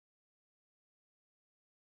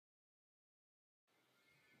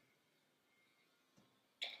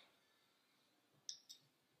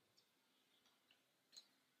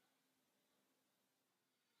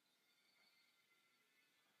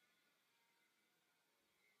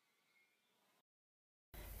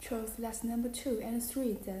Choose letter number 2 and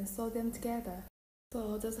 3, then sew them together.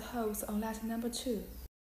 Sew the holes on letter number 2.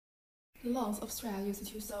 The length of thread used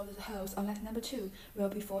to sew the holes on letter number 2 will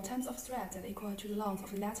be 4 times of thread that equal to the length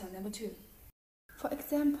of letter number 2. For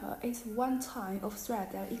example, it's 1 time of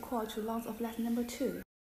thread that equal to the length of letter number 2.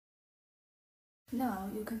 Now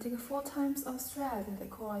you can take 4 times of thread that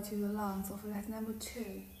equal to the length of letter number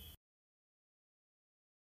 2.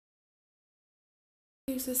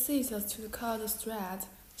 Use the scissors to cut the thread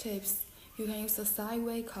tips. You can use a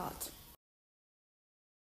sideway cut.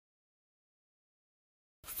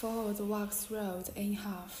 Fold the wax thread in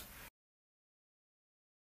half.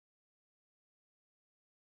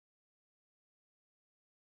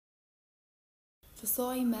 The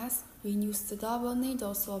sewing method, we use the double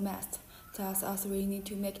needle sew method. Thus, as we need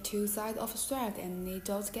to make 2 sides of thread and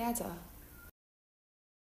needle together.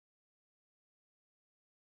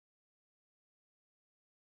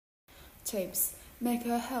 Tips: make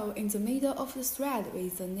a hole in the middle of the thread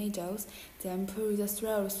with the needles, then pull the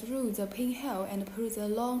thread through the pinhole and pull the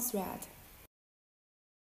long thread.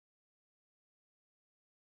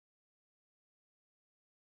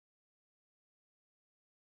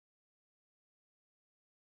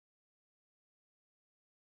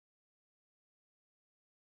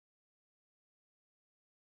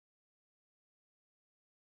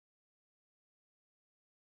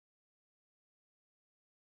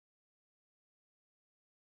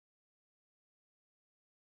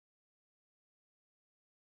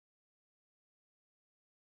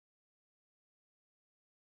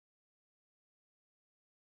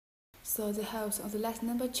 Sew the holes on the letter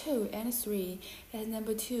number 2 and 3. Letter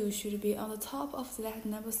number 2 should be on the top of the letter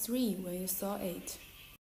number 3 when you sew it.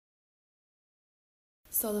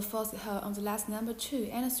 Sew the first hole on the letter number 2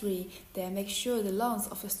 and 3, then make sure the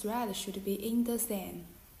length of the thread should be in the same.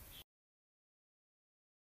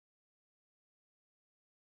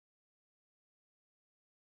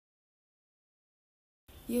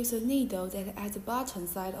 Use a needle that at the bottom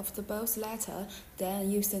side of the both letter, then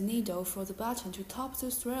use the needle for the bottom to top the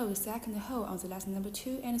thread second hole on the letter number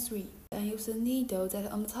 2 and 3. Then use the needle that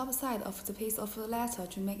on the top side of the piece of the letter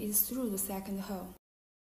to make it through the second hole.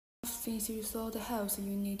 Since you sew the holes,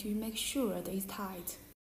 you need to make sure that it's tight.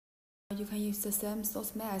 You can use the same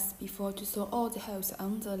sewing method before to sew all the holes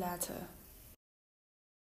on the letter.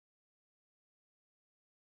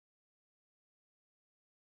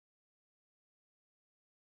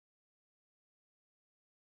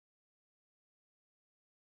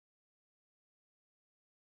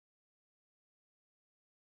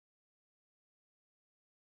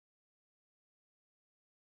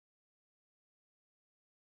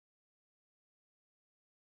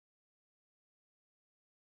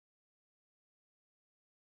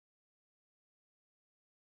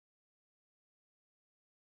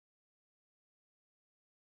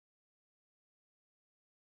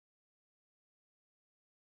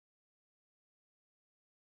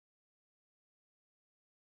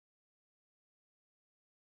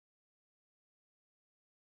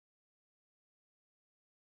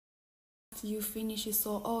 After you finish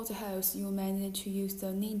sew all the holes, you manage to use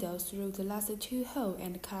the needle through the last 2 holes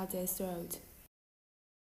and cut their thread.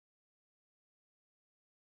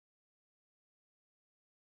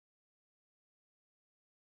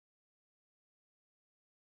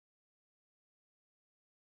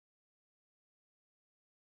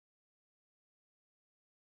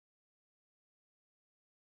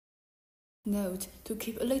 Note to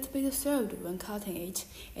keep a little bit of thread when cutting it,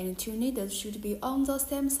 and 2 needles should be on the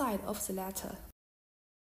same side of the letter.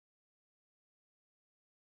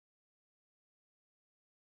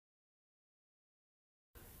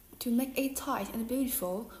 To make it tight and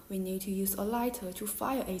beautiful, we need to use a lighter to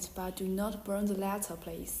fire it, but do not burn the letter,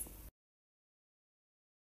 please.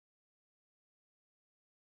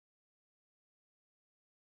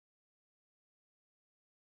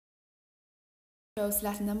 Choose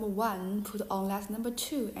letter number 1, put on letter number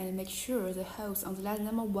 2, and make sure the holes on the letter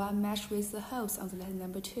number 1 match with the holes on the letter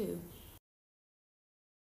number 2.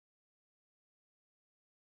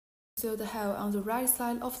 Sew the hole on the right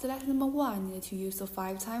side of the letter number 1. You need to use the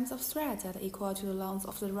 5 times of thread that equal to the length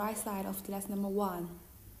of the right side of the letter number 1.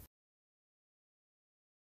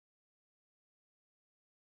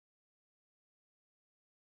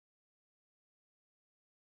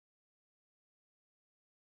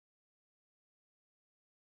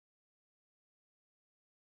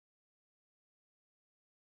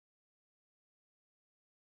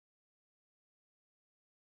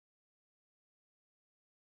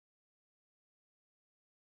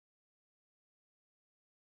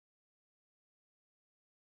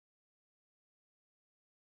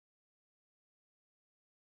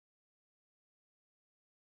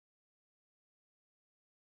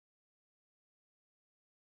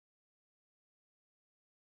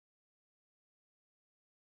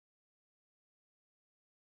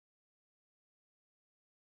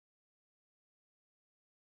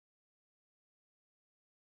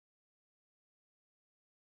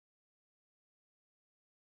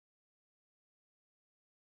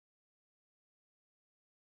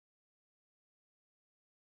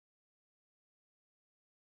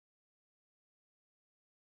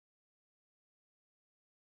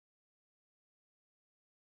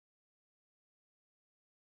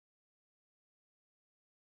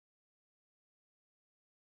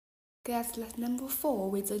 Get letter number 4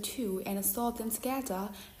 with the 2 and sort them together.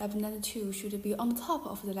 Letter number 2 should be on the top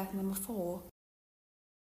of the letter number 4.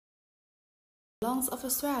 The length of the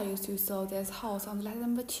thread used to sew this holes on the letter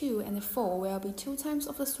number 2 and 4 will be 2 times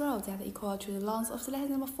of the thread that equal to the length of the letter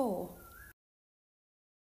number 4.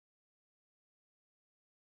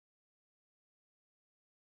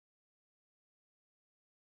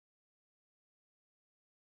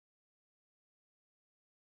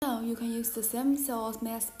 Now you can use the same sewed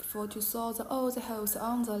method before to sew all the holes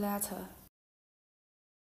on the letter.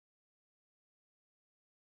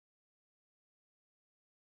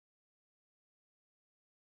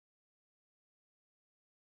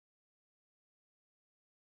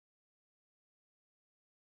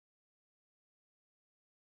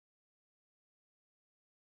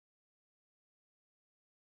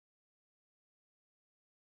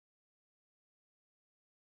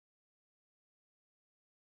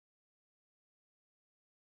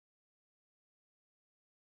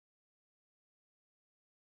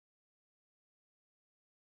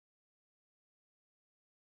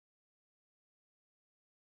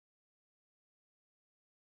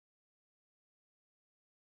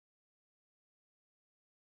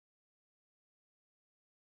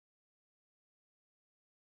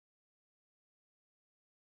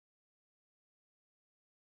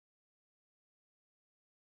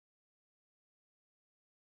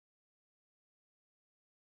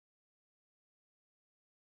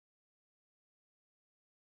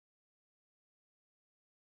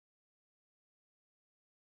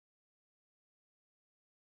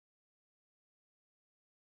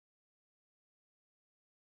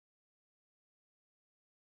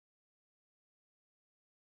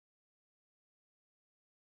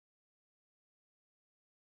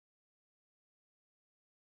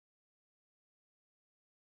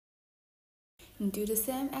 And do the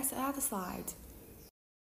same as the other side.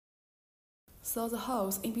 Sew the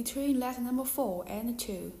holes in between letter number 4 and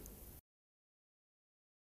 2.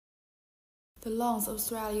 The length of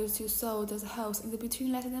thread used to sew the holes in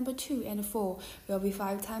between letter number 2 and 4 will be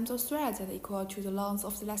 5 times of thread that equal to the length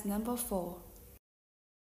of the letter number 4.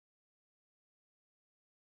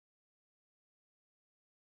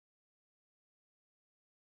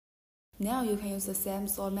 Now you can use the same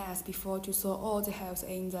sewing method before to sew all the holes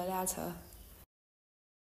in the letter.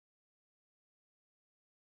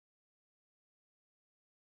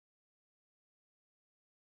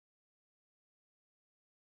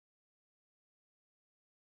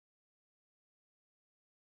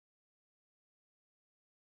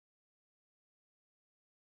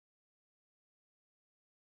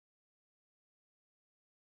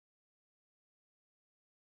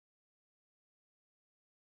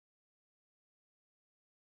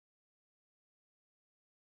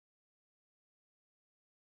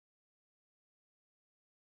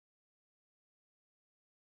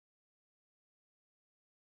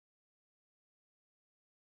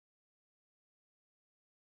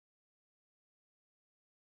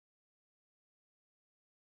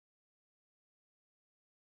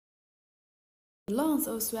 The length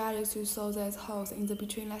of thread used to sew these holes in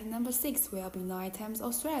between letter number 6 will be 9 times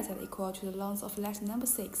of thread that equal to the length of letter number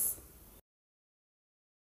 6.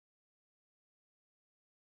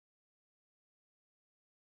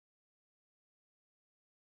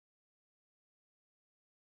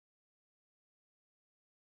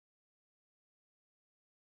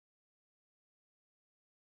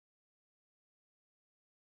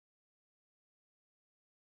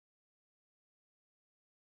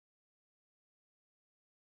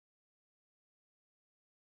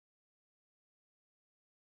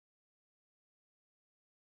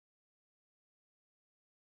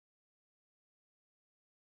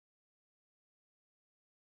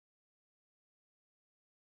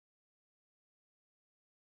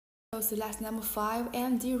 Close the letter number 5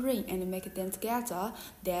 and D ring and make them together,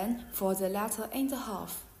 then fold the letter in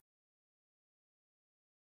half.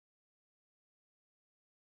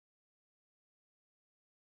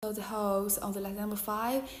 Sew the holes on the letter number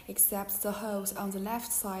 5 except the holes on the left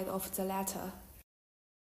side of the letter.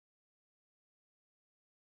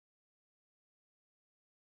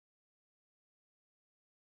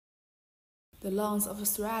 The length of the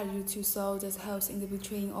thread used to sew the holes in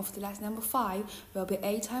between of the letter number 5 will be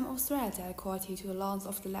 8 times of thread that equal to the length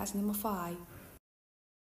of the letter number 5.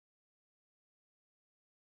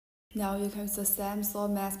 Now you can use the same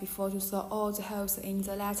sewing method before to sew all the holes in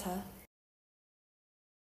the letter.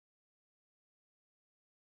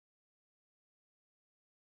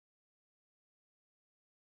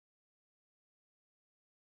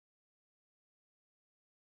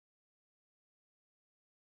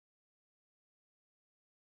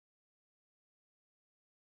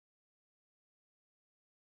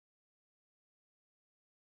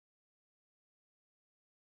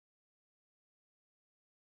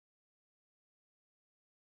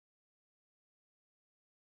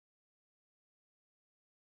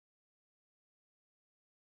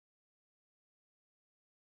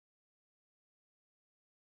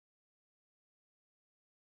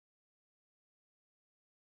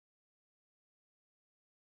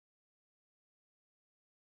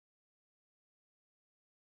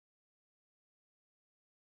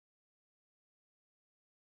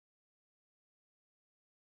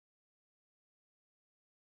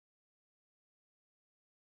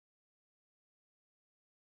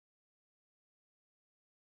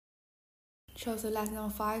 Choose the letter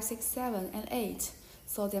number 5, 6, 7, and 8.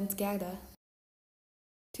 Sew them together.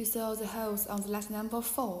 To sew the holes on the letter number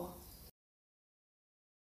 4.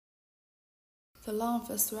 The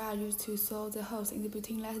length of thread used to sew the holes in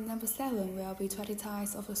between letter number 7 will be 20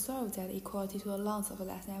 times of the thread that equal to the length of the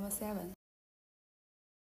letter number 7.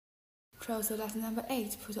 Close the letter number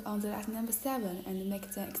 8, put on the letter number 7, and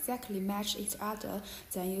make them exactly match each other,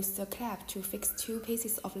 then use the clamp to fix 2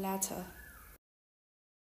 pieces of letter.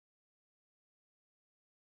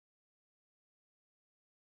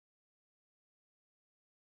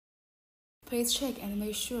 Please check and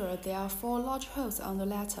make sure there are 4 large holes on the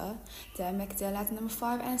letter. Then make the letter number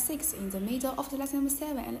 5 and 6 in the middle of the letter number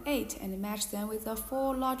 7 and 8 and match them with the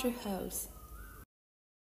 4 larger holes.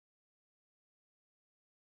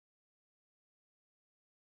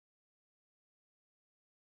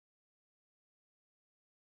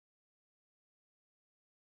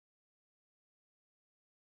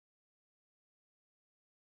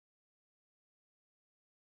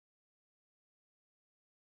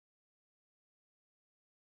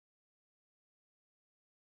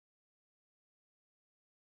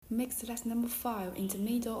 Mix the letter number 5 in the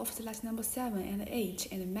middle of the letter number 7 and 8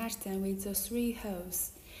 and match them with the 3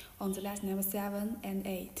 holes on the letter number 7 and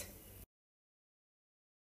 8.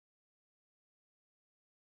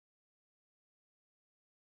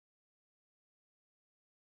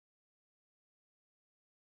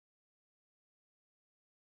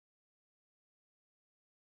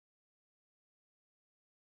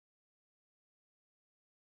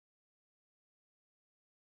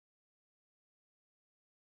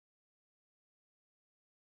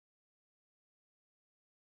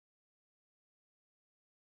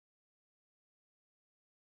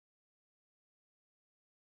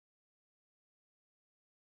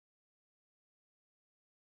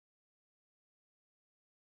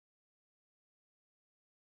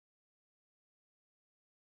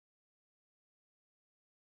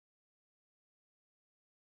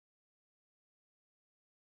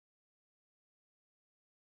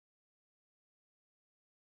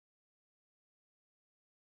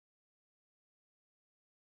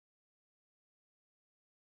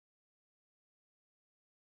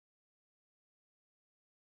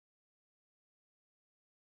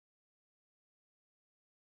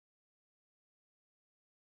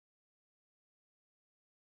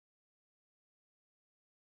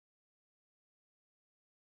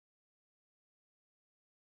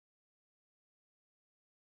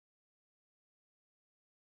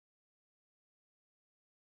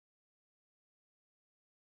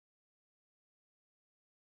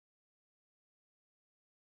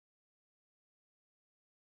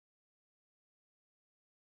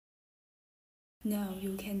 Now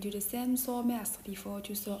you can do the same sew method before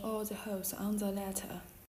to sew all the holes on the letter.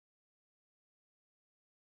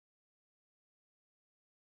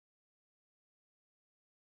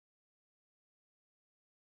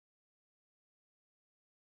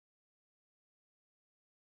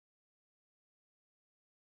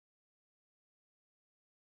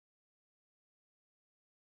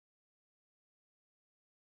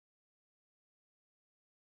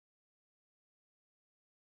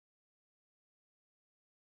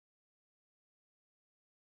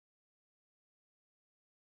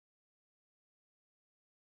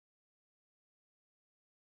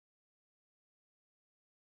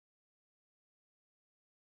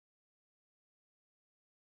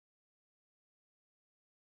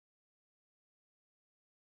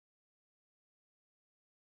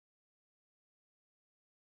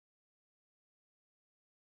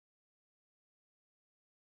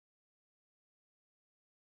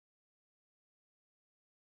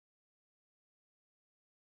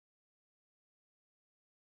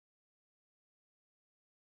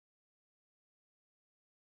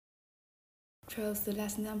 Choose the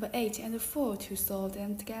letter number 8 and 4 to sew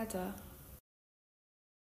them together.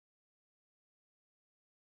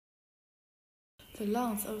 The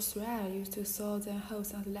length of thread used to sew the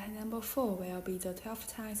holes on the letter number 4 will be the 12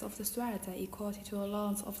 times of the thread that equal to the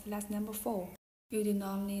length of the letter number 4. You do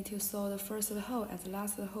not need to sew the first hole and the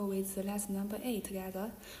last hole with the letter number 8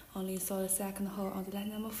 together. Only sew the second hole on the letter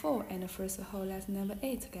number 4 and the first hole letter number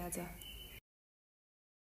 8 together.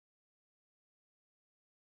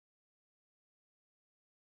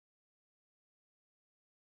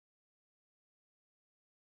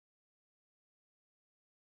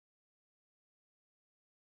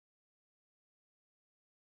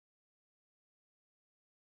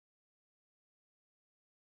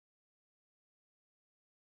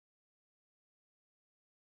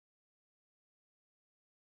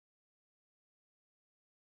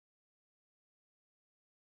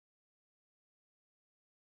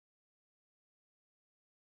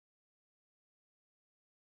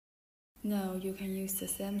 Now you can use the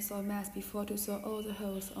same sewing method before to sew all the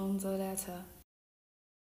holes on the letter.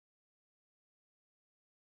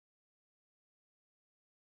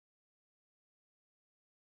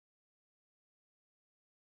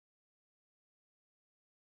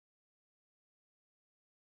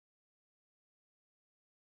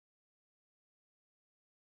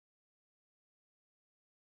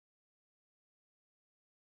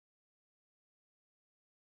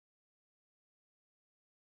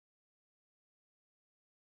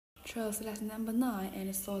 Choose letter number 9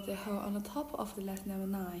 and sew the hole on the top of the letter number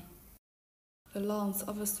 9. The length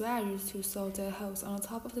of the thread used to sew the holes on the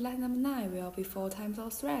top of the letter number 9 will be 4 times the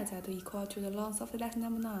thread that equal to the length of the letter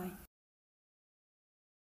number 9.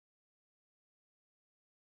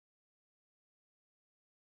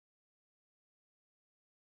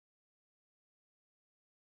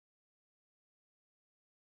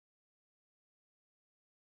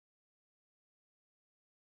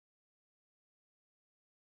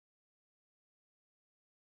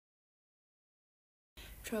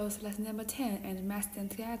 Choose letter number 10 and match them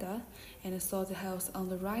together, and sew the holes on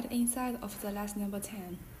the right inside of the letter number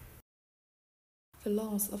 10. The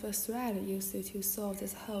length of a thread used to sew the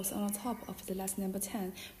holes on the top of the letter number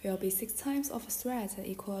 10 will be 6 times of the thread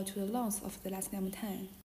equal to the length of the letter number 10.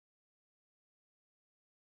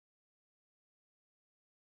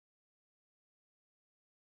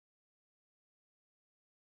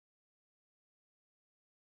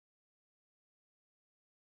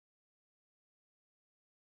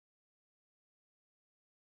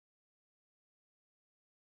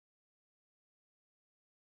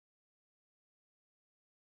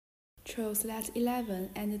 Choose letter 11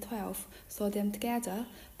 and 12, sew them together,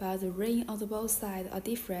 but the ring on the both sides are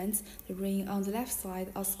different. The ring on the left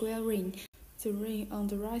side are square ring, the ring on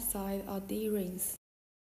the right side are D rings.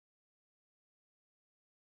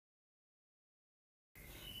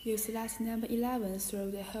 Use letter number 11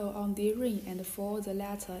 through the hole on D ring and fold the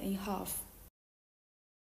letter in half.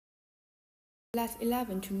 Letter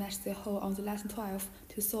 11 to match the hole on the letter 12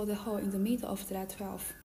 to sew the hole in the middle of the letter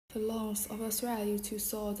 12. The length of the thread used to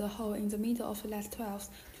sew the hole in the middle of the letter 12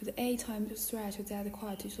 to the 8 times thread that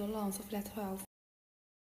equal to the length of letter 12.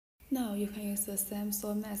 Now you can use the same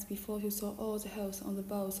sewing method before to sew all the holes on the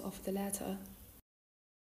bows of the letter.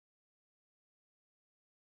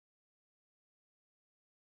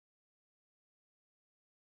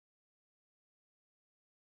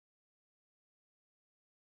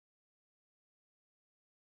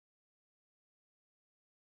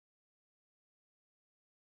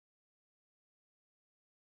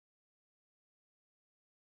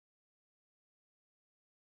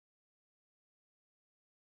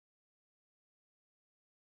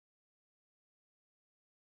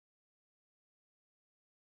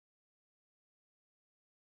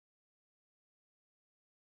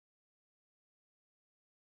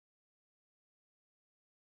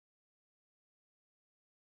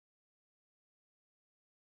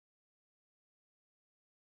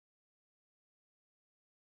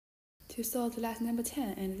 To sew the letter number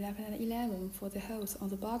 10 and letter 11 for the holes on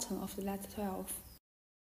the bottom of the letter 12.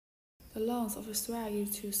 The length of the thread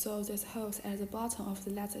used to sew the holes at the bottom of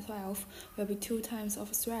the letter 12 will be 2 times of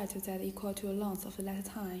the thread that equal to the length of the letter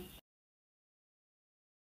 10.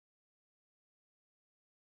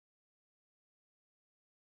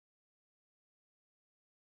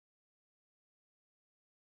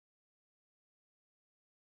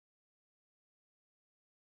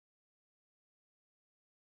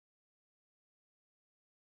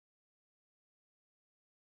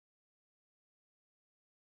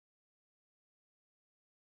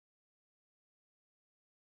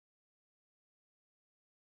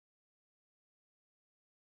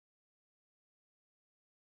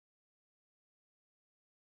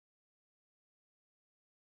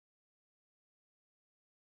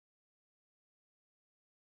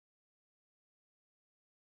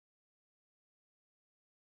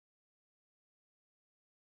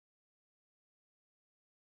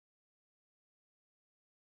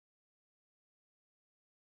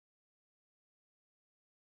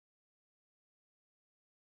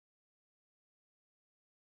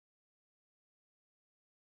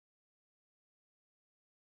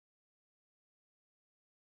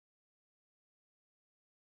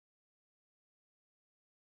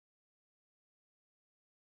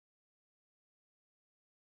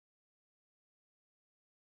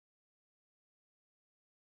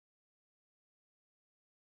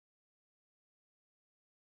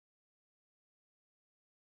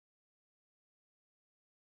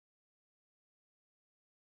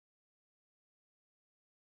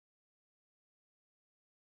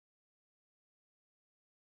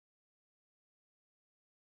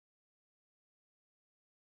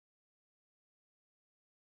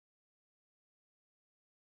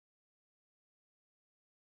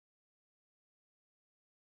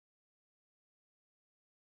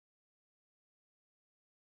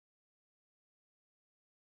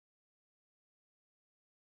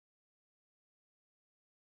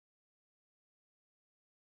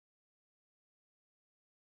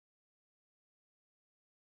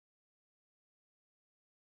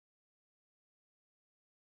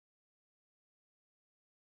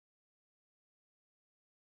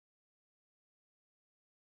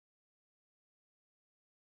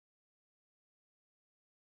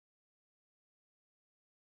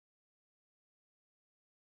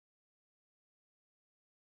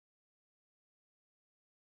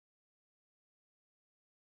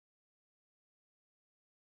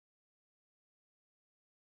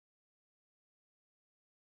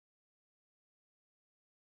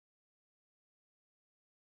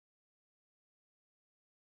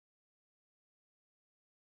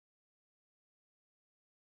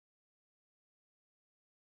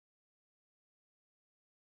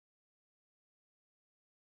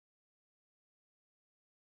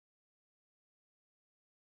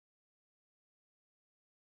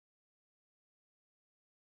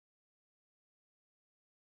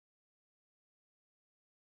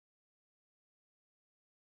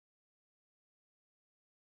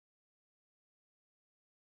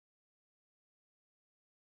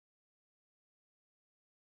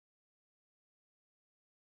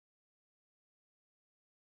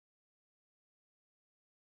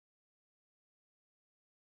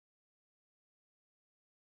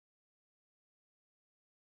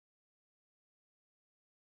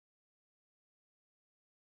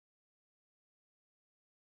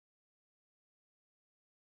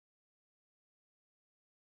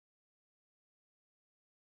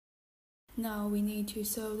 Now we need to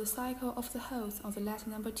sew the cycle of the holes on the letter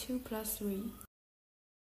number 2 plus 3.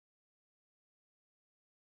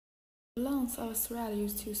 The length of the thread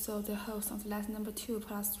used to sew the holes on the letter number 2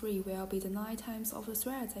 plus 3 will be the 9 times of the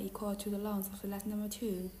thread equal to the length of the letter number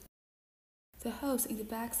 2. The holes in the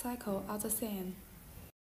back cycle are the same.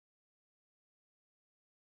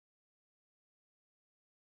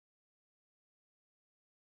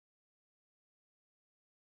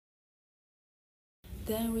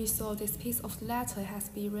 Then we saw this piece of the letter has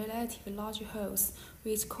be relatively larger holes,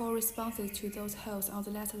 which corresponds to those holes on the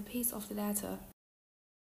latter piece of the letter.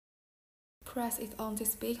 Press it on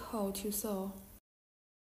this big hole to sew.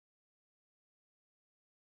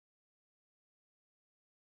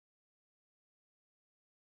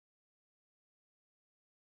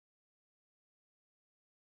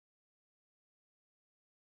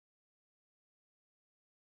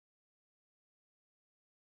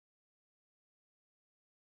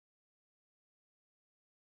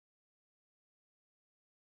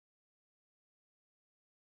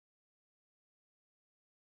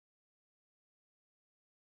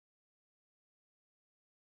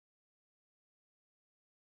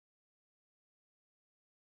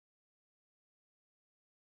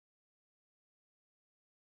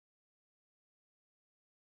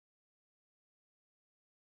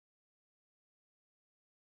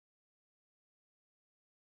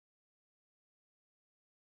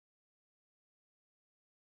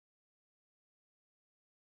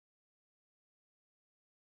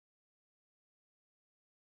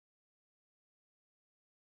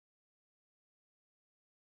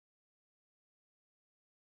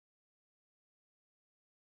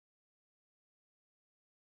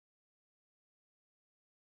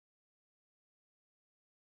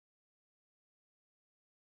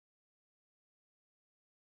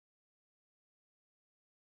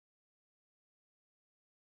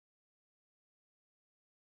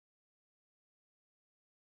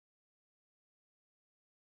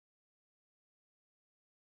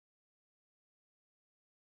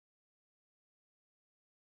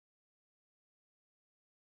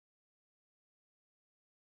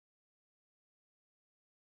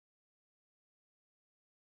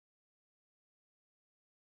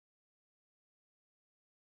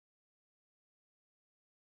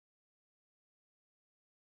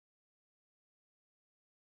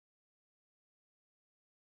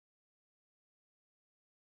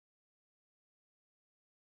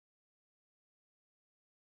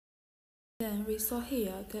 Then we saw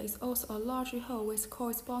here there is also a larger hole which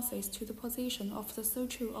corresponds to the position of the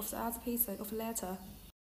Soooo of the other piece of the letter.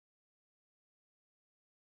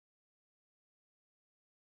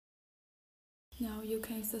 Now you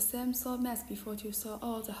can use the same saw method before to sew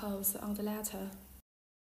all the holes on the letter.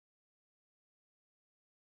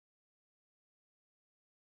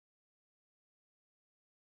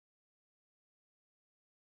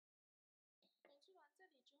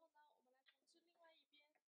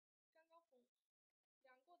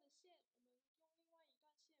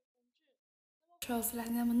 Choose letter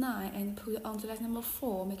number 9 and put on the letter number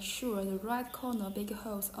 4. Make sure the right corner big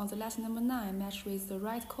holes on the letter number 9 match with the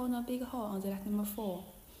right corner big hole on the letter number 4.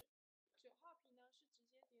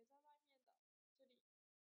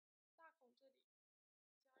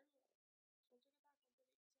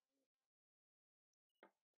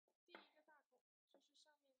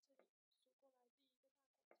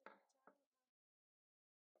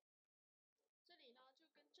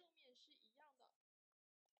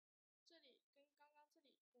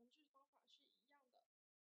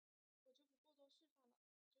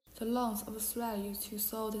 The length of the thread used to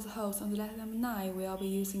sew these holes on the letter number 9 will be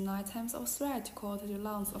using 9 times of thread to quarter the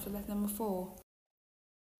length of the letter number 4.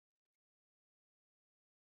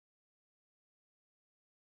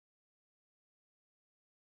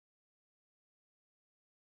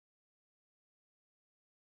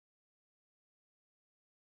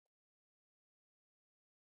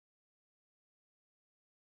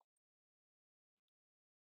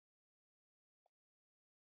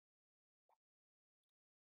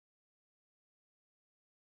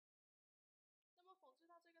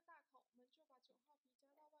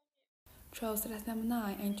 Choose the letter number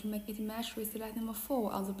 9 and to make it match with the letter number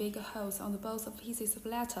 4 on the bigger holes on the both pieces of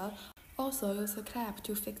letter, also use a clamp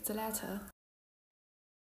to fix the letter.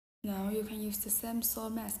 Now you can use the same saw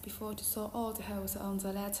method before to sew all the holes on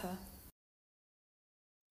the letter.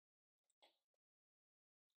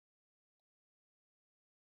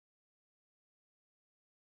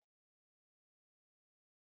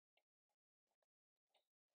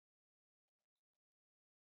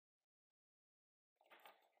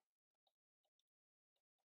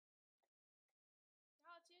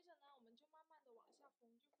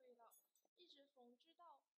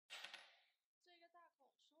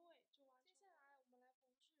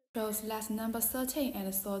 Choose letter number 13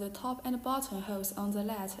 and sew the top and bottom holes on the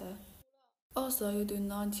letter. Also, you do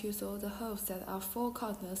not need to sew the holes that are 4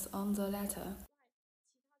 corners on the letter.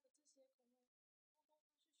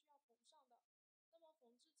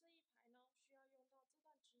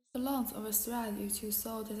 The length of the thread used to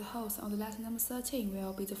sew the holes on the letter number 13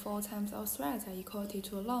 will be the 4 times of thread that equal to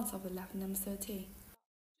the length of the letter number 13.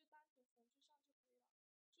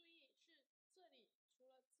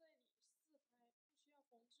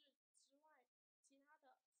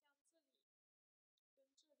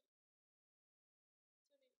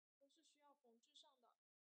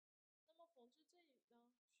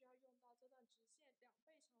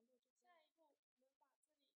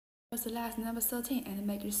 Press the letter number 13 and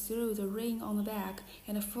make it through the ring on the back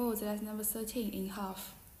and fold the letter number 13 in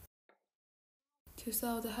half. To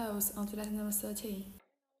sew the holes on the letter number 13.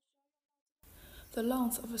 The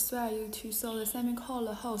length of the thread used to sew the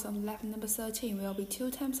semicolon holes on the letter number 13 will be 2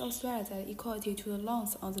 times of thread that equal to the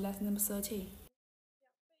length on the letter number 13.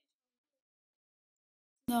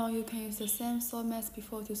 Now you can use the same sew method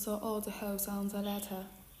before to sew all the holes on the letter.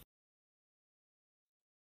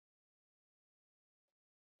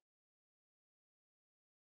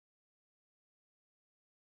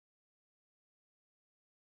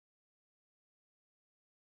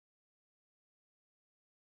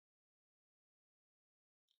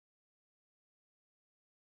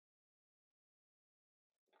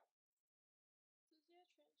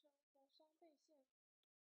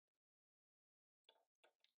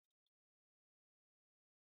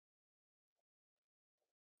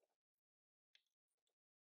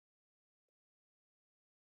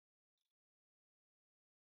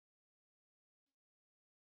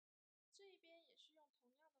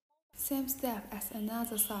 Same step as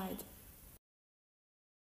another side.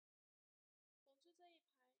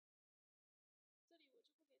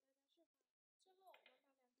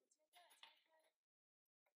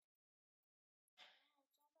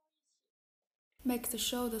 Make the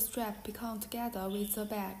shoulder strap become together with the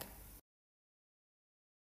back.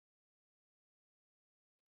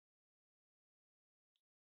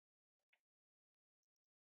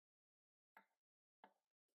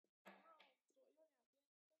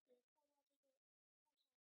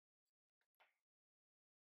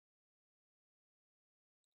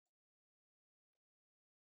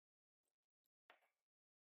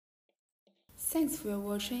 Thanks for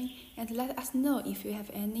watching and let us know if you have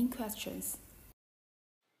any questions.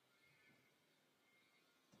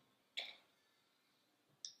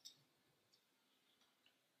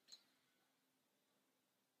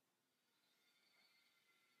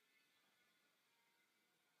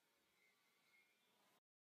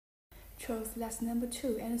 Choose letter number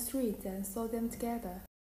 2 and 3, then sew them together.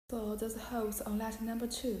 Sew the holes on letter number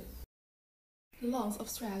 2. The length of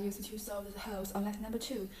thread used to sew the holes on letter number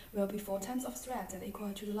 2 will be 4 times of thread that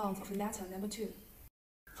equal to the length of the letter number 2.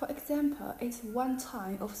 For example, it's 1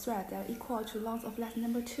 time of thread that equal to the length of letter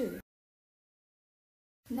number 2.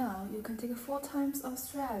 Now you can take 4 times of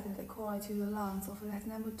thread that equal to the length of letter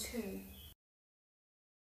number 2.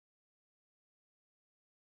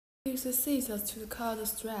 Use the scissors to cut the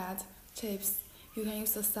thread tips. You can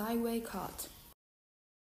use the sideway cut.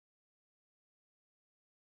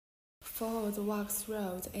 Fold the wax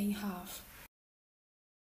rod in half.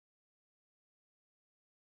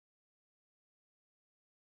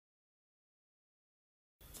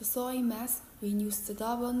 The sewing method, we use the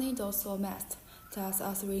double needle sew method. Thus,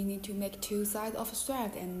 as we need to make 2 sides of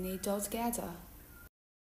thread and needle together.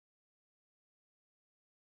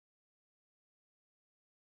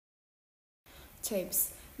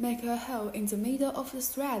 Tips: make a hole in the middle of the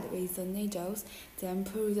thread with the needles, then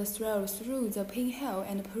pull the thread through the pinhole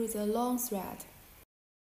and pull the long thread.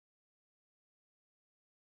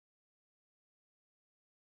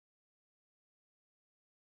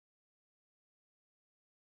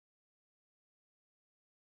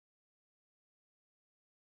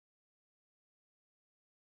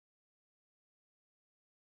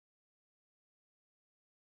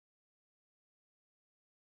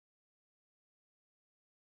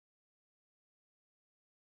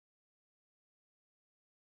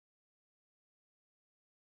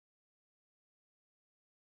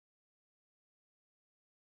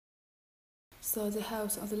 Sew the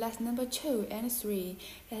holes on the letter number 2 and 3.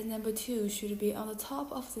 Letter number 2 should be on the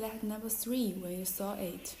top of the letter number 3 when you sew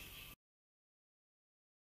it.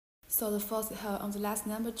 Sew the first hole on the letter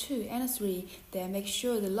number 2 and 3, then make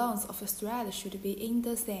sure the length of the thread should be in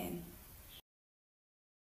the same.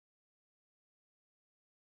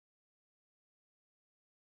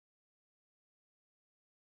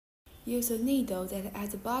 Use a needle that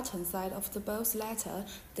at the bottom side of the both letter,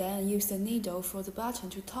 then use the needle for the bottom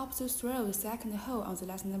to top to throw the second hole on the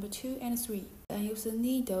letter number 2 and 3. Then use the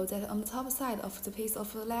needle that on the top side of the piece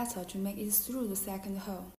of the letter to make it through the second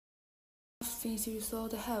hole. Since you sew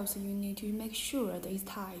the holes, you need to make sure that it's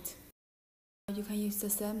tight. You can use the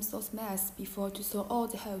same sauce mess before to sew all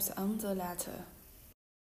the holes on the letter.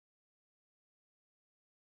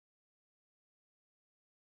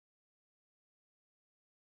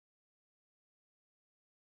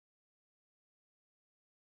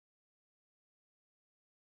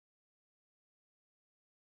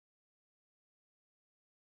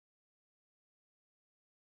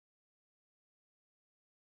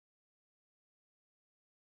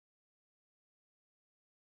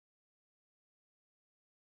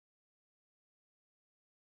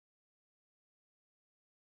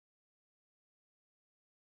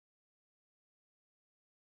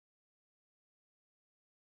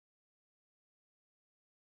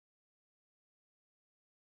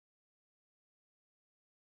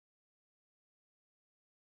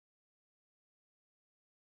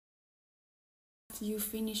 After you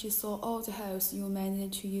finish sew all the holes, you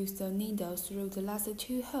manage to use the needle through the last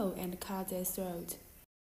 2 holes and cut their throat.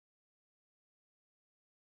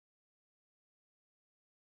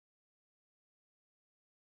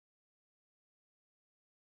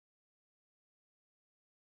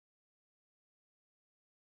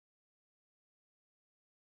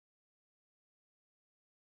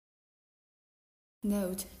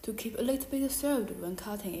 Note to keep a little bit of thread when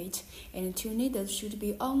cutting it, and 2 needles should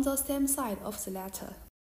be on the same side of the letter.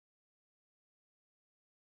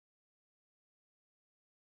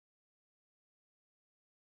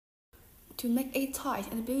 To make it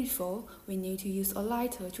tight and beautiful, we need to use a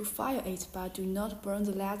lighter to fire it, but do not burn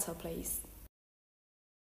the letter, please.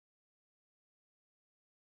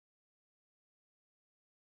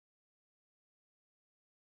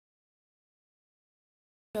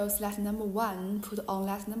 Choose letter number 1, put on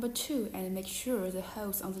letter number 2, and make sure the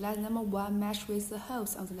holes on the letter number 1 match with the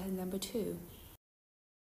holes on the letter number 2.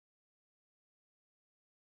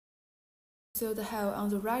 So the hole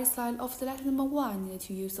on the right side of the letter number 1 need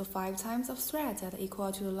to use 5 times of thread that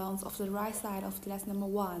equal to the length of the right side of the letter number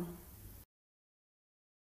 1.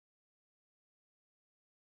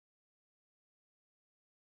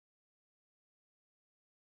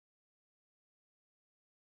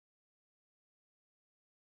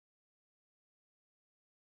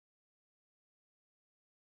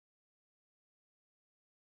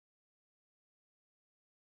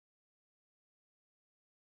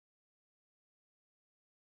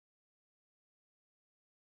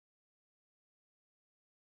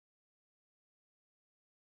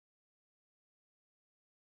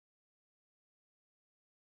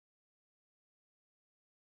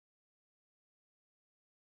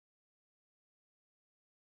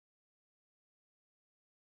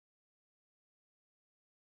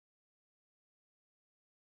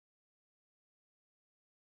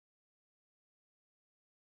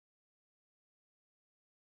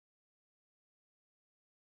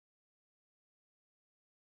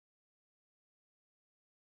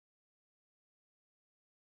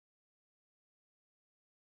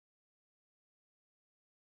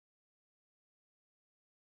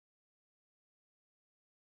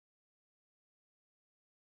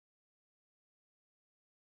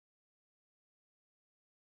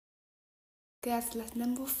 Get letter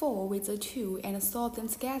number 4 with the 2 and sew them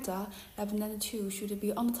together. Letter number 2 should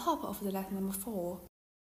be on the top of the letter number 4.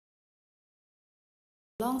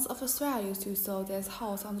 The length of the thread used to sew these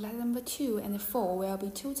holes on the letter number 2 and 4 will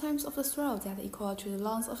be 2 times of the thread that equal to the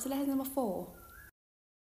length of the letter number 4.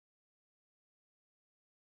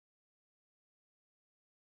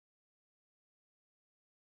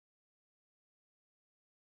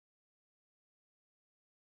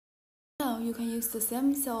 Now you can use the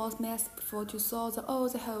same sewing method before to sew all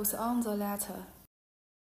the holes on the letter.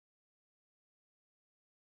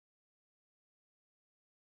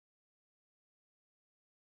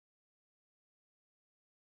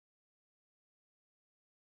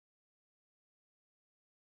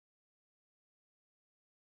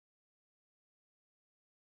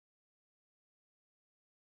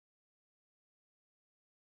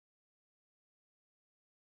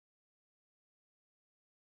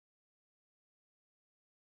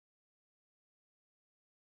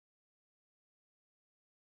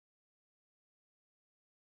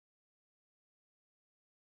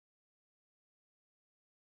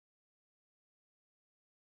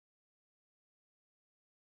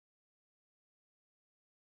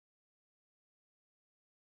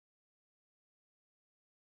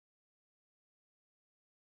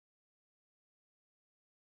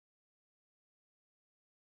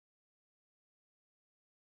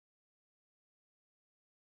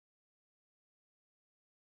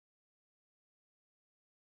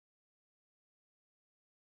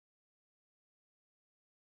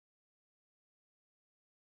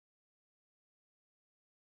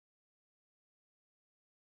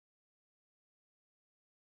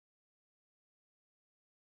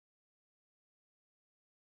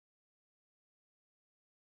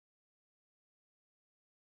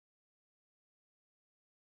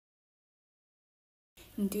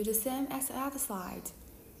 And do the same as the other side.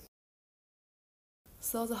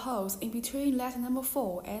 Sew the holes in between letter number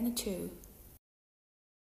 4 and 2.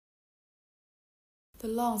 The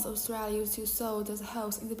length of thread used to sew the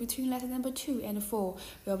holes in between letter number 2 and 4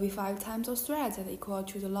 will be 5 times of thread that equal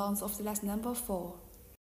to the length of the letter number 4.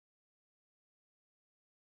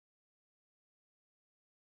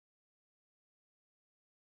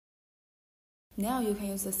 Now you can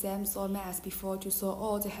use the same sewing method before to sew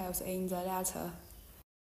all the holes in the letter.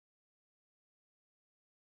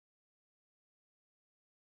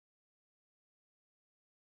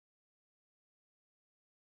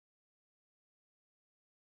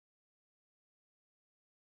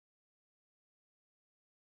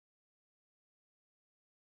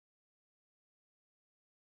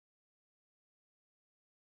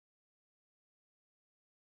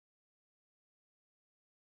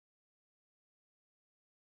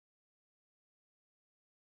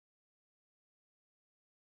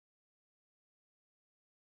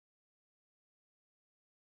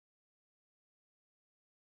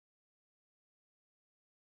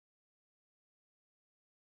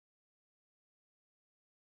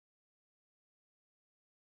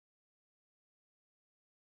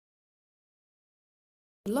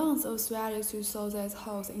 The length of thread used to sew the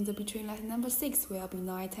holes in between letter number 6 will be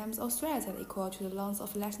 9 times of thread that equal to the length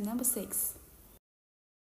of letter number 6.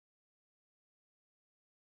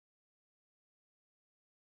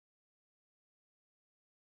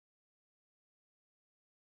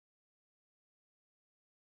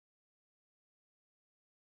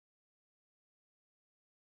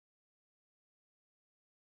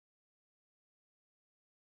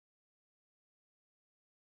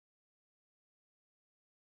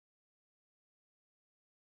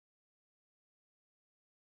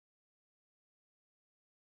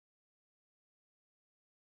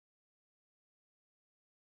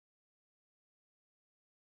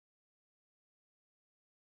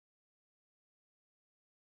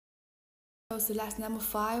 Close the letter number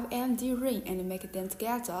 5 and D ring and make them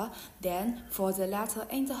together, then fold the letter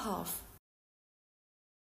in half.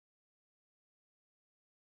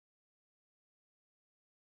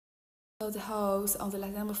 Sew the holes on the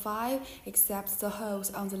letter number 5 except the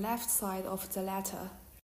holes on the left side of the letter.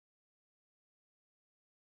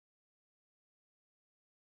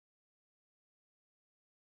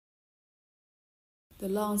 The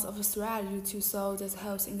length of the thread used to sew the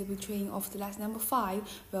holes in between of the letter number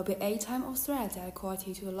 5 will be 8 times of thread that equal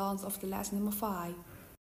to the length of the letter number 5.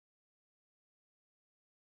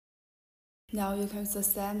 Now you can use the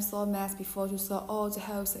same sewing method before to sew all the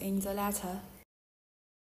holes in the letter.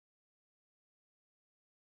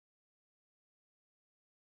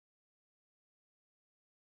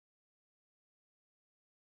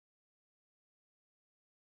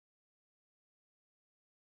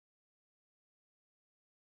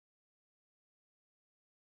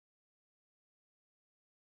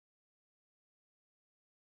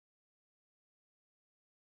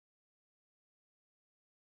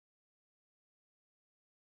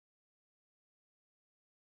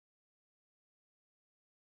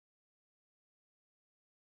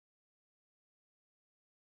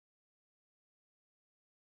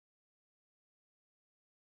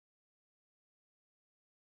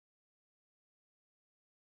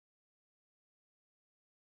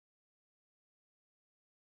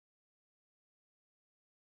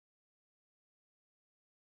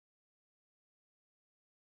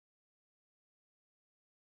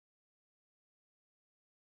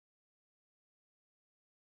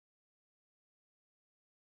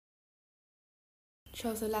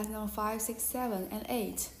 Choose the letter number 5, 6, 7, and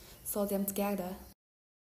 8. Sew them together.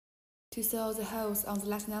 To sew the holes on the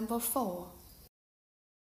letter number 4.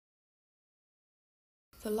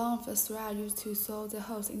 The length of thread used to sew the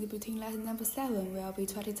holes in between letter number 7 will be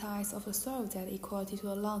 20 times of the thread that equal to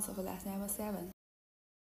the length of the letter number 7.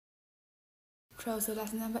 Close the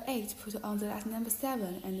letter number 8, put on the letter number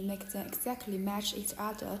 7 and make them exactly match each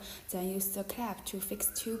other, then use the clamp to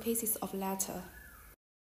fix 2 pieces of letter.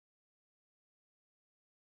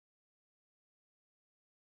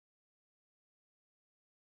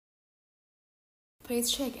 Please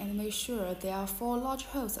check and make sure there are 4 large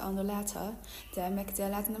holes on the letter. Then make the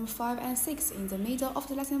letter number 5 and 6 in the middle of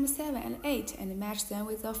the letter number 7 and 8 and match them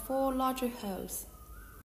with the 4 larger holes.